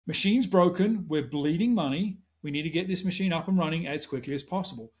Machine's broken. We're bleeding money. We need to get this machine up and running as quickly as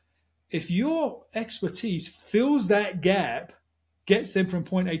possible. If your expertise fills that gap, gets them from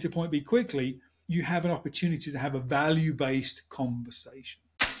point A to point B quickly, you have an opportunity to have a value-based conversation.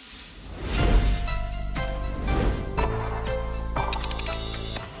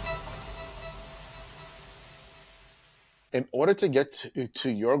 In order to get to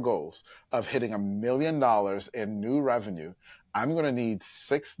your goals of hitting $1 million in new revenue, I'm going to need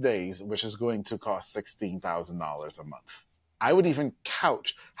 6 days, which is going to cost $16,000 a month. I would even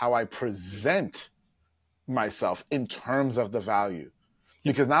couch how I present myself in terms of the value.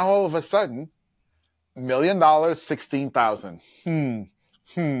 Because now all of a sudden, $1 million, 16,000.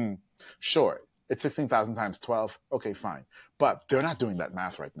 Sure, it's 16,000 times 12. Okay, fine. But they're not doing that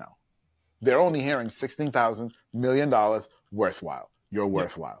math right now. They're only hearing $16,000 million worthwhile. You're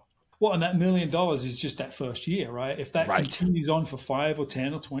worthwhile. Well, and that $1 million is just that first year, right? If that continues on for 5 or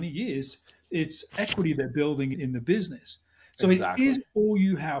 10 or 20 years, it's equity they're building in the business. So it is all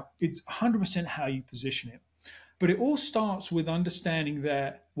you have. It's 100% how you position it. But it all starts with understanding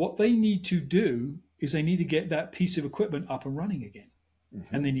that what they need to do is they need to get that piece of equipment up and running again.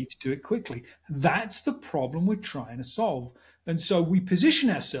 And they need to do it quickly. That's the problem we're trying to solve. And so we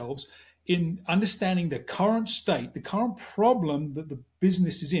position ourselves in understanding the current state, the current problem that the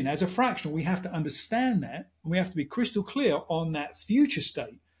business is in. As a fractional, we have to understand that, and we have to be crystal clear on that future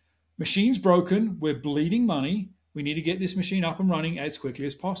state. Machine's broken. We're bleeding money. We need to get this machine up and running as quickly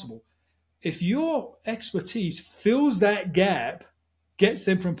as possible. If your expertise fills that gap, gets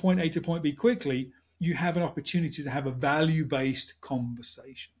them from point A to point B quickly, you have an opportunity to have a value-based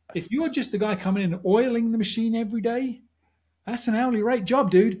conversation. If you're just the guy coming in and oiling the machine every day, that's an hourly rate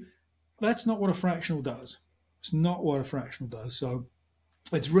job, dude. That's not what a fractional does. It's not what a fractional does. So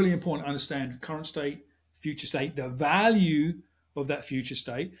it's really important to understand current state, future state, the value of that future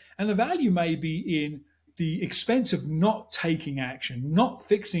state. And the value may be in the expense of not taking action, not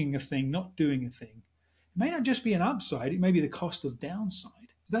fixing a thing, not doing a thing. It may not just be an upside. It may be the cost of downside.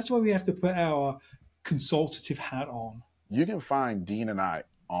 That's why we have to put our consultative hat on. You can find Dean and I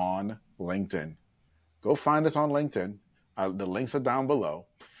on LinkedIn. Go find us on LinkedIn. The links are down below.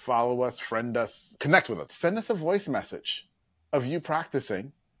 Follow us, friend us, connect with us. Send us a voice message of you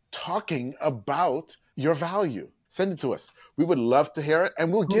practicing, talking about your value. Send it to us. We would love to hear it,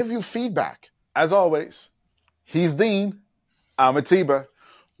 and we'll give you feedback. As always, he's Dean. I'm Atiba.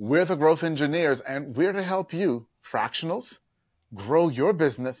 We're the growth engineers, and we're to help you, fractionals, grow your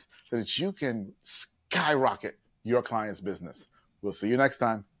business so that you can skyrocket your client's business. We'll see you next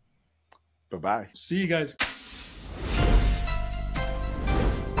time. Bye-bye. See you guys.